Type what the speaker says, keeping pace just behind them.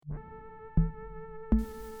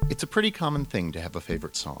It's a pretty common thing to have a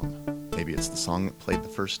favorite song. Maybe it's the song that played the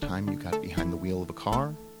first time you got behind the wheel of a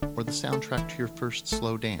car, or the soundtrack to your first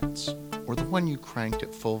slow dance, or the one you cranked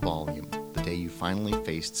at full volume the day you finally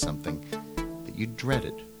faced something that you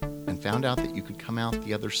dreaded and found out that you could come out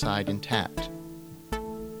the other side intact.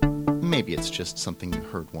 Maybe it's just something you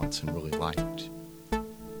heard once and really liked.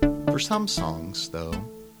 For some songs, though,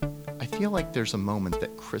 I feel like there's a moment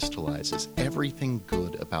that crystallizes everything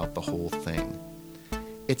good about the whole thing.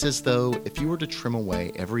 It's as though if you were to trim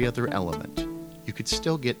away every other element, you could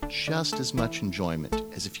still get just as much enjoyment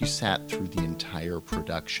as if you sat through the entire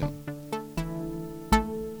production.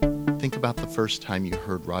 Think about the first time you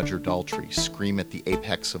heard Roger Daltrey scream at the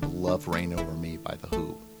apex of Love Reign Over Me by The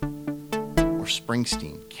Who. Or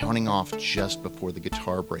Springsteen counting off just before the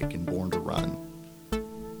guitar break in Born to Run.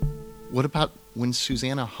 What about when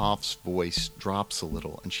Susanna Hoff's voice drops a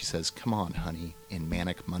little and she says, "Come on, honey," in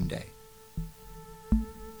Manic Monday?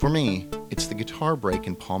 For me, it's the guitar break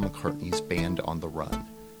in Paul McCartney's Band on the Run,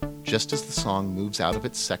 just as the song moves out of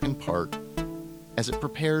its second part, as it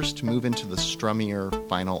prepares to move into the strummier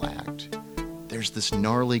final act. There's this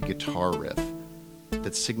gnarly guitar riff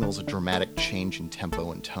that signals a dramatic change in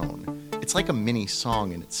tempo and tone. It's like a mini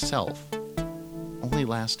song in itself, only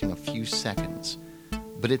lasting a few seconds,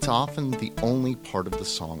 but it's often the only part of the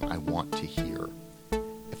song I want to hear.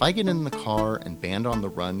 If I get in the car and Band on the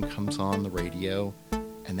Run comes on the radio,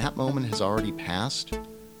 and that moment has already passed,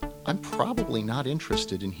 I'm probably not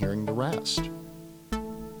interested in hearing the rest.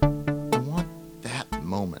 I want that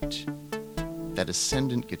moment, that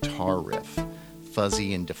ascendant guitar riff,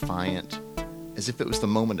 fuzzy and defiant, as if it was the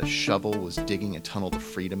moment a shovel was digging a tunnel to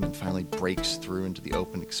freedom and finally breaks through into the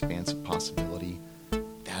open expanse of possibility.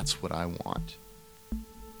 That's what I want.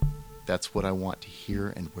 That's what I want to hear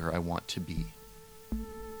and where I want to be.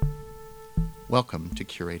 Welcome to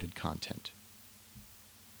Curated Content.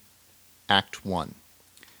 Act 1.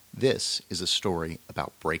 This is a story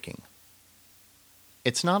about breaking.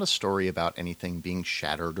 It's not a story about anything being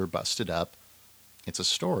shattered or busted up. It's a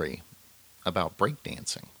story about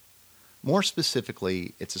breakdancing. More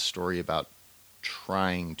specifically, it's a story about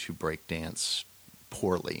trying to breakdance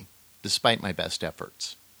poorly, despite my best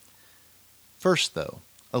efforts. First, though,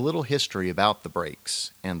 a little history about the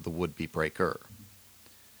breaks and the would-be breaker.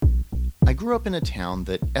 I grew up in a town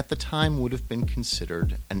that at the time would have been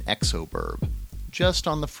considered an exoburb, just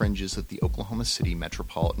on the fringes of the Oklahoma City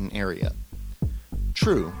metropolitan area.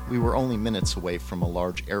 True, we were only minutes away from a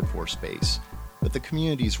large Air Force base, but the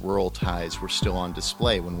community's rural ties were still on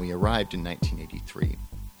display when we arrived in 1983.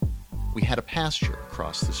 We had a pasture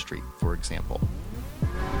across the street, for example.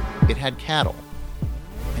 It had cattle,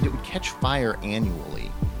 and it would catch fire annually,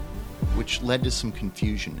 which led to some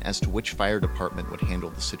confusion as to which fire department would handle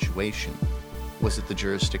the situation. Was it the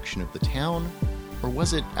jurisdiction of the town, or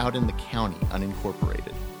was it out in the county,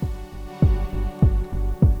 unincorporated?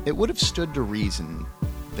 It would have stood to reason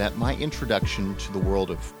that my introduction to the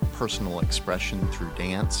world of personal expression through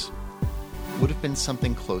dance would have been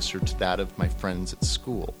something closer to that of my friends at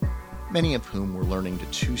school, many of whom were learning to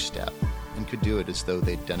two-step and could do it as though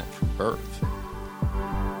they'd done it from birth.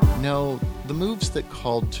 No, the moves that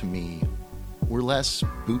called to me were less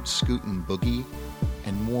boot scootin' boogie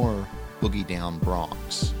and more boogie down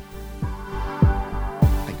Bronx.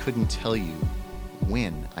 I couldn't tell you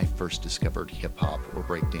when I first discovered hip-hop or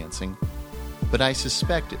breakdancing, but I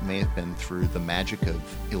suspect it may have been through the magic of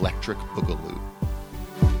electric boogaloo.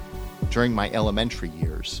 During my elementary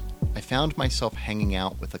years, I found myself hanging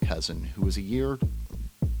out with a cousin who was a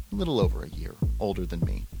little over a year, older than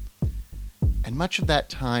me. And much of that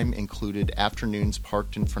time included afternoons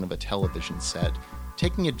parked in front of a television set,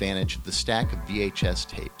 taking advantage of the stack of VHS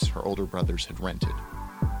tapes her older brothers had rented.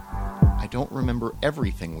 I don't remember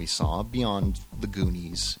everything we saw beyond The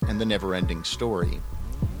Goonies and The Never-Ending Story,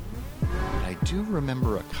 but I do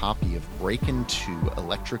remember a copy of Breakin' 2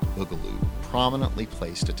 Electric Boogaloo prominently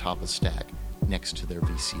placed atop a stack next to their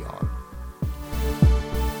VCR.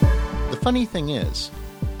 The funny thing is,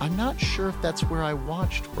 I'm not sure if that's where I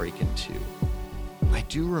watched Breakin' 2. I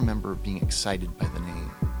do remember being excited by the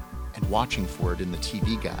name and watching for it in the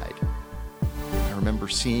TV guide. I remember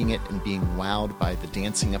seeing it and being wowed by the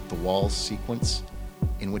dancing up the walls sequence,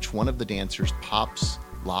 in which one of the dancers pops,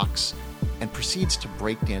 locks, and proceeds to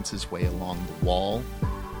breakdance his way along the wall,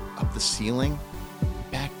 up the ceiling,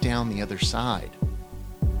 back down the other side.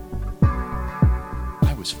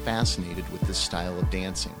 I was fascinated with this style of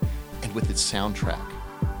dancing and with its soundtrack,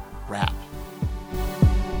 rap.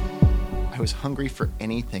 I was hungry for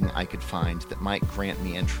anything I could find that might grant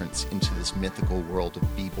me entrance into this mythical world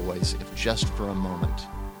of b-boys, if just for a moment.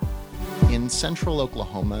 In central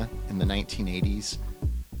Oklahoma in the 1980s,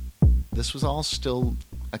 this was all still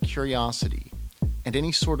a curiosity, and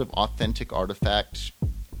any sort of authentic artifact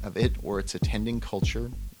of it or its attending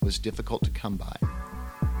culture was difficult to come by.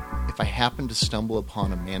 If I happened to stumble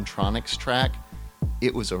upon a Mantronix track,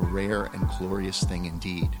 it was a rare and glorious thing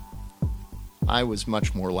indeed. I was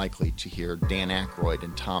much more likely to hear Dan Aykroyd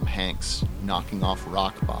and Tom Hanks knocking off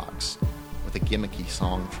Rockbox with a gimmicky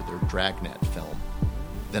song for their Dragnet film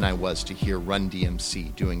than I was to hear Run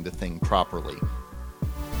DMC doing the thing properly.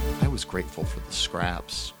 I was grateful for the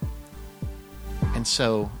scraps. And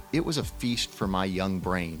so, it was a feast for my young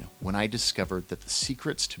brain when I discovered that the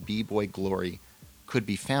secrets to b-boy glory could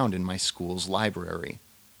be found in my school's library.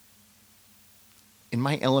 In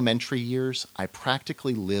my elementary years, I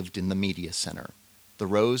practically lived in the media center. The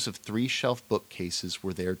rows of 3-shelf bookcases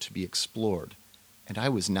were there to be explored, and I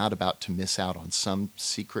was not about to miss out on some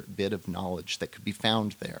secret bit of knowledge that could be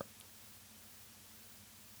found there.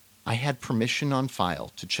 I had permission on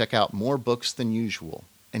file to check out more books than usual,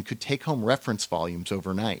 and could take home reference volumes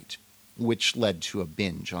overnight, which led to a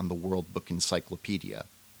binge on the World Book Encyclopedia.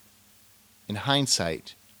 In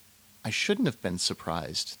hindsight, I shouldn't have been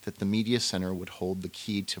surprised that the media center would hold the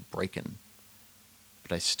key to Breakin',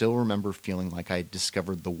 but I still remember feeling like I had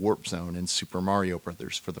discovered the warp zone in Super Mario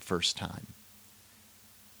Bros. For the first time.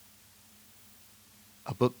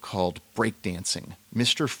 A book called Breakdancing,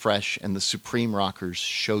 Mr. Fresh and the Supreme Rockers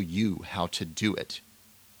Show You How to Do It,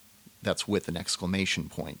 that's with an exclamation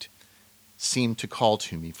point, seemed to call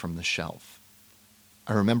to me from the shelf.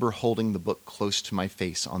 I remember holding the book close to my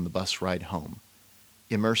face on the bus ride home,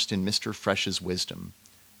 immersed in Mr. Fresh's wisdom,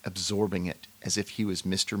 absorbing it as if he was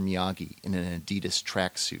Mr. Miyagi in an Adidas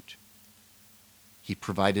tracksuit. He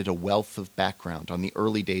provided a wealth of background on the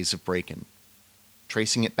early days of Breakin',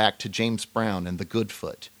 tracing it back to James Brown and the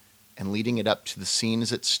Goodfoot, and leading it up to the scene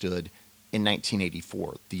as it stood in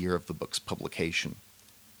 1984, the year of the book's publication.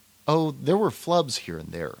 Oh, there were flubs here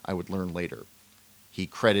and there, I would learn later. He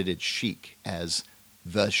credited Chic as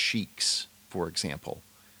the Sheiks, for example,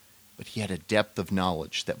 but he had a depth of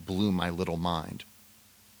knowledge that blew my little mind.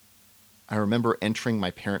 I remember entering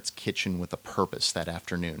my parents' kitchen with a purpose that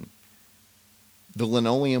afternoon. The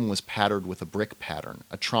linoleum was patterned with a brick pattern,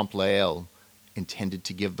 a trompe-l'oeil, intended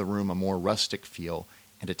to give the room a more rustic feel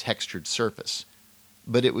and a textured surface,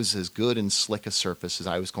 but it was as good and slick a surface as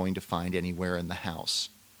I was going to find anywhere in the house.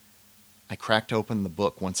 I cracked open the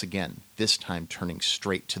book once again, this time turning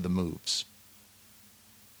straight to the moves.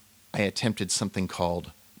 I attempted something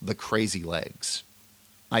called the crazy legs.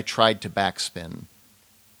 I tried to backspin.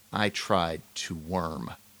 I tried to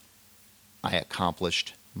worm. I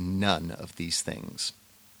accomplished none of these things.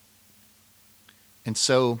 And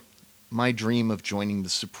so, my dream of joining the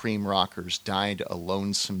Supreme Rockers died a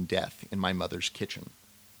lonesome death in my mother's kitchen.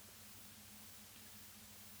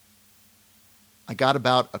 I got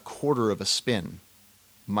about a quarter of a spin.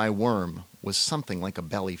 My worm was something like a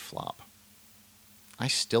belly flop. I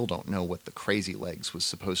still don't know what the crazy legs was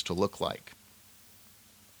supposed to look like.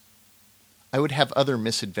 I would have other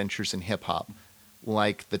misadventures in hip-hop,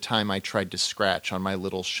 like the time I tried to scratch on my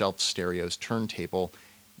little shelf stereo's turntable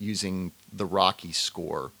using the Rocky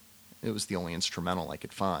score. It was the only instrumental I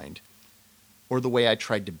could find. Or the way I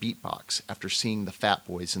tried to beatbox after seeing the Fat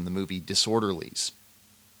Boys in the movie Disorderlies.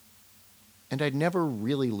 And I'd never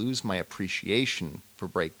really lose my appreciation for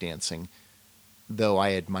breakdancing, though I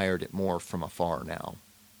admired it more from afar now.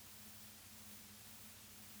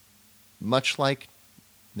 Much like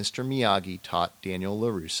Mr. Miyagi taught Daniel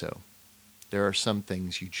LaRusso, there are some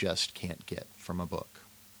things you just can't get from a book.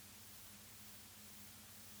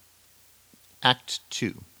 Act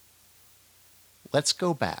 2. Let's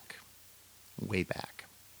go back, way back.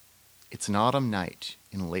 It's an autumn night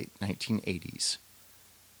in the late 1980s,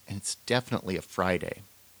 and it's definitely a Friday.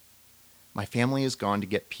 My family has gone to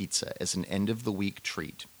get pizza as an end-of-the-week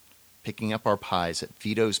treat, picking up our pies at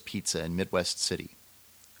Vito's Pizza in Midwest City,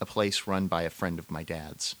 a place run by a friend of my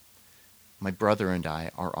dad's. My brother and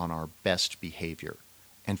I are on our best behavior,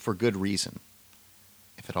 and for good reason.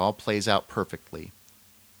 If it all plays out perfectly,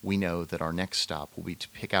 we know that our next stop will be to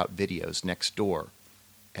pick out videos next door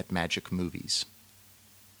at Magic Movies.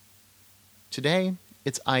 Today,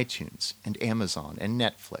 it's iTunes and Amazon and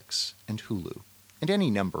Netflix and Hulu and any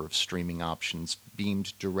number of streaming options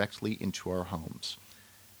beamed directly into our homes.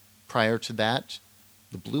 Prior to that,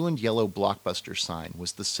 the blue and yellow Blockbuster sign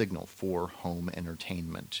was the signal for home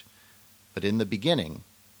entertainment. But in the beginning,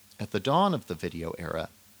 at the dawn of the video era,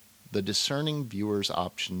 the discerning viewer's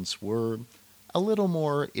options were a little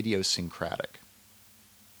more idiosyncratic.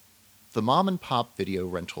 The mom-and-pop video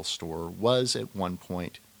rental store was, at one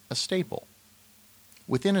point, a staple.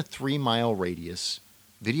 Within a 3-mile radius,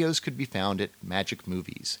 Videos could be found at Magic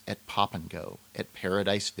Movies, at Pop and Go, at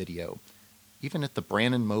Paradise Video, even at the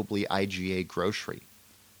Brannon Mobley IGA Grocery,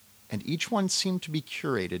 and each one seemed to be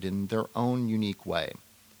curated in their own unique way.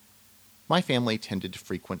 My family tended to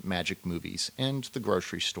frequent Magic Movies and the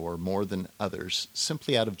grocery store more than others,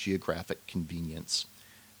 simply out of geographic convenience.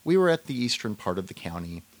 We were at the eastern part of the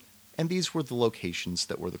county, and these were the locations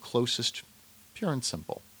that were the closest, pure and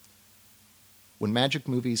simple. When Magic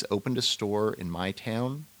Movies opened a store in my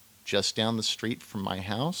town, just down the street from my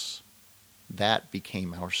house, that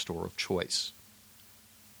became our store of choice.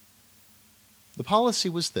 The policy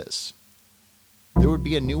was this. There would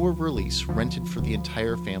be a newer release rented for the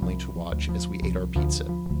entire family to watch as we ate our pizza.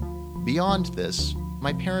 Beyond this,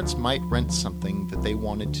 my parents might rent something that they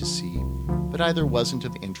wanted to see, but either wasn't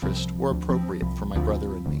of interest or appropriate for my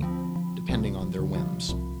brother and me, depending on their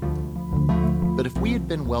whims. But if we had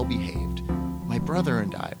been well behaved, my brother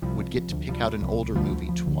and I would get to pick out an older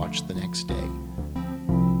movie to watch the next day.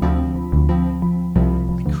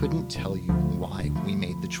 I couldn't tell you why we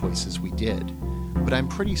made the choices we did, but I'm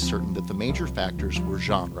pretty certain that the major factors were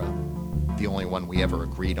genre, the only one we ever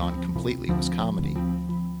agreed on completely was comedy,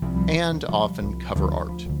 and often cover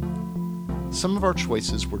art. Some of our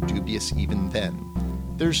choices were dubious even then.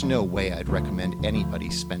 There's no way I'd recommend anybody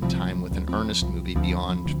spend time with an Ernest movie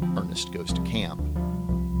beyond Ernest Goes to Camp,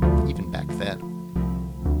 even back then.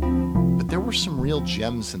 But there were some real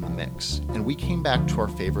gems in the mix, and we came back to our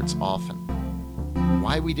favorites often.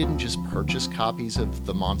 Why we didn't just purchase copies of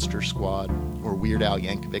The Monster Squad or Weird Al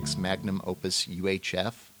Yankovic's magnum opus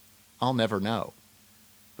UHF, I'll never know.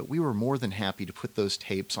 But we were more than happy to put those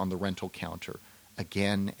tapes on the rental counter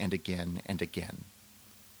again and again and again.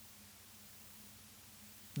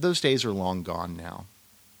 Those days are long gone now.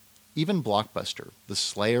 Even Blockbuster, the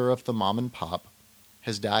slayer of the mom and pop,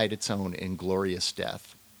 has died its own inglorious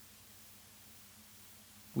death.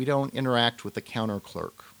 We don't interact with the counter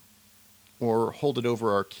clerk, or hold it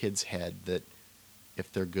over our kids' head that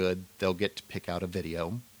if they're good, they'll get to pick out a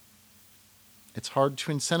video. It's hard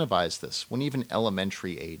to incentivize this when even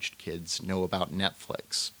elementary-aged kids know about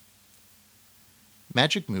Netflix.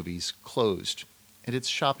 Magic Movies closed, and its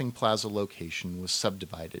shopping plaza location was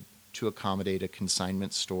subdivided to accommodate a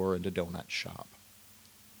consignment store and a donut shop.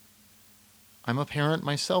 I'm a parent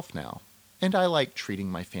myself now, and I like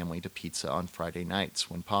treating my family to pizza on Friday nights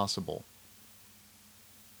when possible.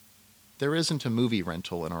 There isn't a movie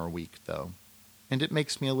rental in our week, though, and it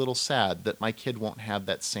makes me a little sad that my kid won't have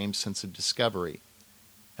that same sense of discovery,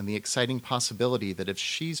 and the exciting possibility that if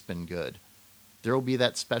she's been good, there will be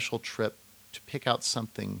that special trip to pick out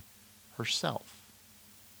something herself.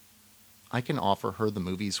 I can offer her the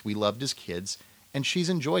movies we loved as kids, and she's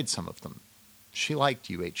enjoyed some of them. She liked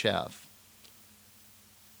UHF.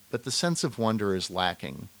 But the sense of wonder is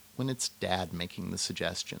lacking when it's Dad making the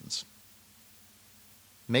suggestions.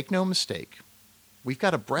 Make no mistake, we've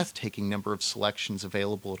got a breathtaking number of selections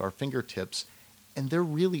available at our fingertips, and there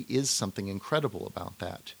really is something incredible about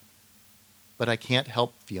that. But I can't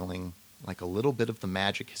help feeling like a little bit of the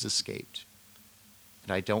magic has escaped,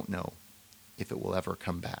 and I don't know if it will ever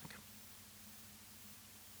come back.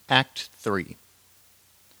 Act 3.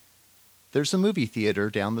 There's a movie theater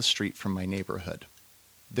down the street from my neighborhood.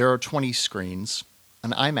 There are 20 screens,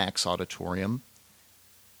 an IMAX auditorium,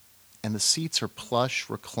 and the seats are plush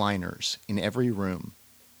recliners in every room.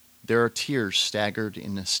 There are tiers staggered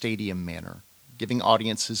in a stadium manner, giving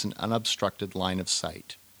audiences an unobstructed line of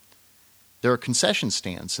sight. There are concession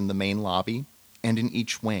stands in the main lobby and in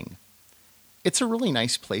each wing. It's a really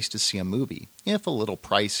nice place to see a movie, if a little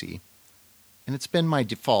pricey, and it's been my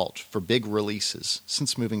default for big releases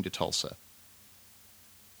since moving to Tulsa.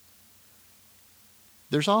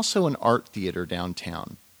 There's also an art theater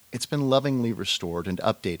downtown. It's been lovingly restored and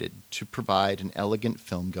updated to provide an elegant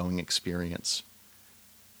film-going experience.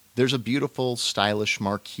 There's a beautiful, stylish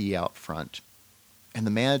marquee out front, and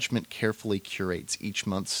the management carefully curates each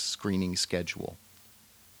month's screening schedule.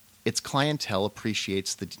 Its clientele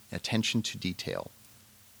appreciates the attention to detail.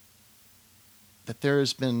 That there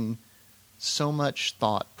has been so much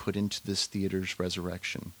thought put into this theater's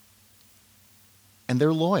resurrection. And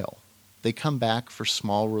they're loyal. They come back for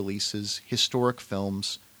small releases, historic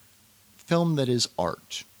films, film that is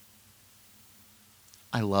art.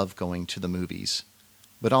 I love going to the movies,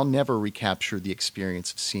 but I'll never recapture the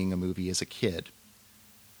experience of seeing a movie as a kid.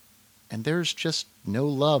 And there's just no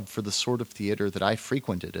love for the sort of theater that I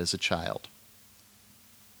frequented as a child.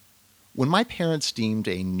 When my parents deemed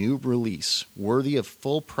a new release worthy of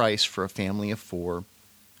full price for a family of 4,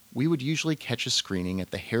 we would usually catch a screening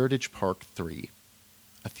at the Heritage Park 3,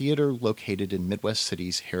 a theater located in Midwest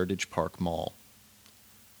City's Heritage Park Mall.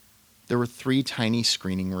 There were 3 tiny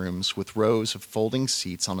screening rooms with rows of folding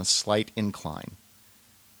seats on a slight incline.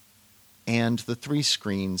 And the 3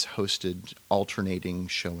 screens hosted alternating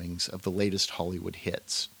showings of the latest Hollywood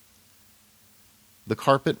hits. The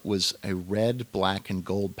carpet was a red, black, and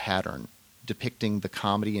gold pattern depicting the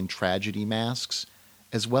comedy and tragedy masks,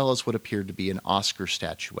 as well as what appeared to be an Oscar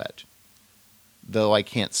statuette, though I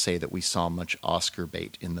can't say that we saw much Oscar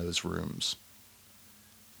bait in those rooms.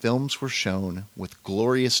 Films were shown with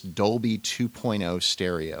glorious Dolby 2.0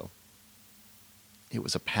 stereo. It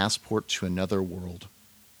was a passport to another world.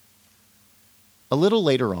 A little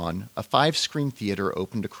later on, a 5-screen theater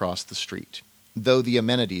opened across the street, though the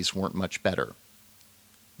amenities weren't much better.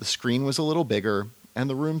 The screen was a little bigger, and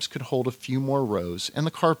the rooms could hold a few more rows, and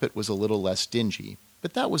the carpet was a little less dingy,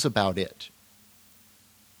 but that was about it.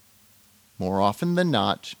 More often than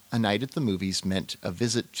not, a night at the movies meant a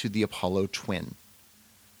visit to the Apollo Twin,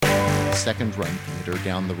 a second-run theater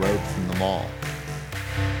down the road from the mall.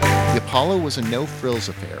 The Apollo was a no-frills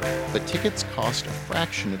affair, but tickets cost a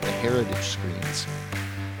fraction of the Heritage screens,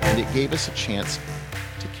 and it gave us a chance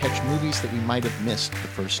to catch movies that we might have missed the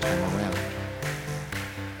first time around.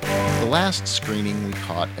 The last screening we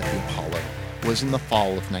caught at the Apollo was in the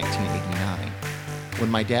fall of 1989, when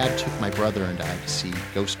my dad took my brother and I to see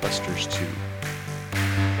Ghostbusters 2.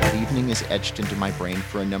 That evening is etched into my brain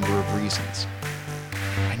for a number of reasons.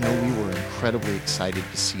 I know we were incredibly excited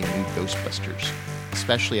to see a new Ghostbusters,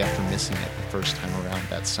 especially after missing it the first time around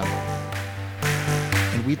that summer.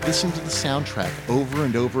 And we'd listened to the soundtrack over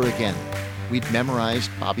and over again. We'd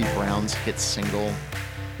memorized Bobby Brown's hit single.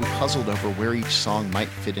 We puzzled over where each song might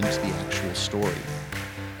fit into the actual story.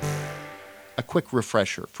 A quick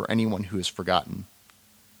refresher for anyone who has forgotten.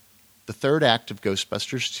 The third act of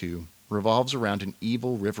Ghostbusters 2 revolves around an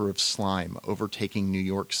evil river of slime overtaking New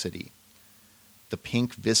York City. The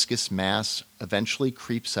pink, viscous mass eventually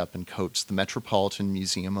creeps up and coats the Metropolitan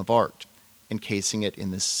Museum of Art, encasing it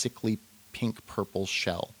in this sickly pink-purple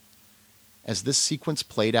shell. As this sequence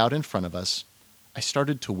played out in front of us, I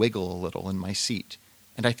started to wiggle a little in my seat,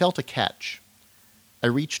 and I felt a catch. I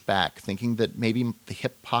reached back, thinking that maybe the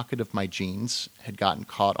hip pocket of my jeans had gotten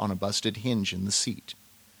caught on a busted hinge in the seat,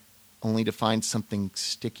 only to find something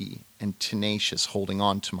sticky and tenacious holding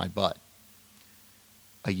on to my butt.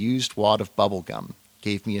 A used wad of bubble gum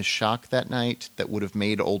gave me a shock that night that would have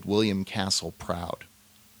made old William Castle proud.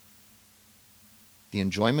 The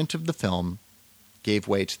enjoyment of the film gave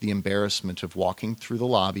way to the embarrassment of walking through the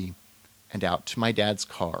lobby and out to my dad's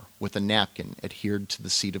car with a napkin adhered to the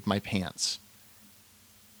seat of my pants.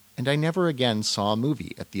 And I never again saw a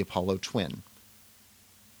movie at the Apollo Twin.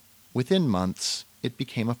 Within months, it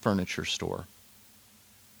became a furniture store.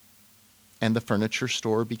 And the furniture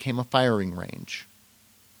store became a firing range.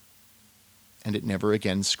 And it never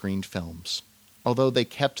again screened films, although they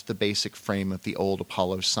kept the basic frame of the old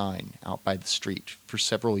Apollo sign out by the street for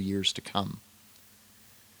several years to come.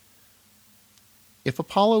 If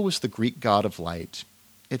Apollo was the Greek god of light,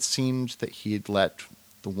 it seemed that he had let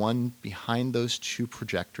the one behind those 2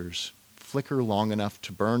 projectors flicker long enough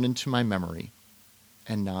to burn into my memory,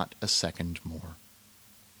 and not a second more.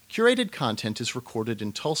 Curated Content is recorded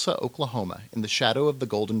in Tulsa, Oklahoma, in the shadow of the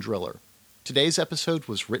Golden Driller. Today's episode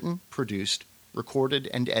was written, produced, recorded,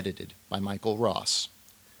 and edited by Michael Ross,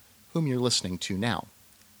 whom you're listening to now.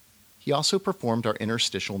 He also performed our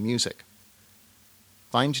interstitial music.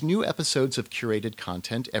 Find new episodes of Curated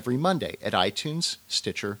Content every Monday at iTunes,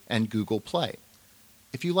 Stitcher, and Google Play.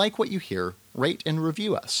 If you like what you hear, rate and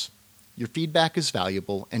review us. Your feedback is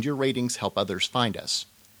valuable, and your ratings help others find us.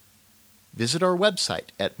 Visit our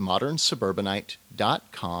website at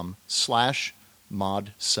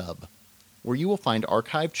modernsuburbanite.com/modsub, where you will find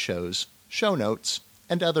archived shows, show notes,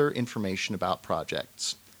 and other information about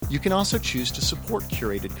projects. You can also choose to support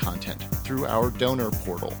Curated Content through our donor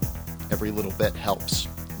portal. Every little bit helps.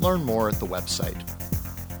 Learn more at the website.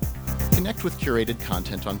 Connect with Curated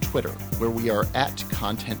Content on Twitter, where we are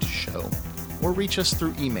 @ContentShow, or reach us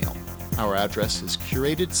through email. Our address is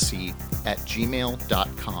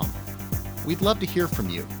curatedc@gmail.com. We'd love to hear from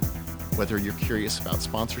you, whether you're curious about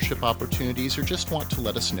sponsorship opportunities or just want to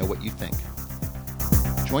let us know what you think.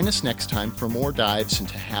 Join us next time for more dives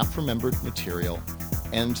into half-remembered material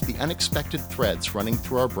and the unexpected threads running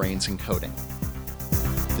through our brains and coding.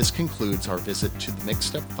 This concludes our visit to the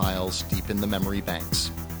mixed-up files deep in the memory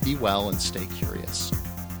banks. Be well and stay curious.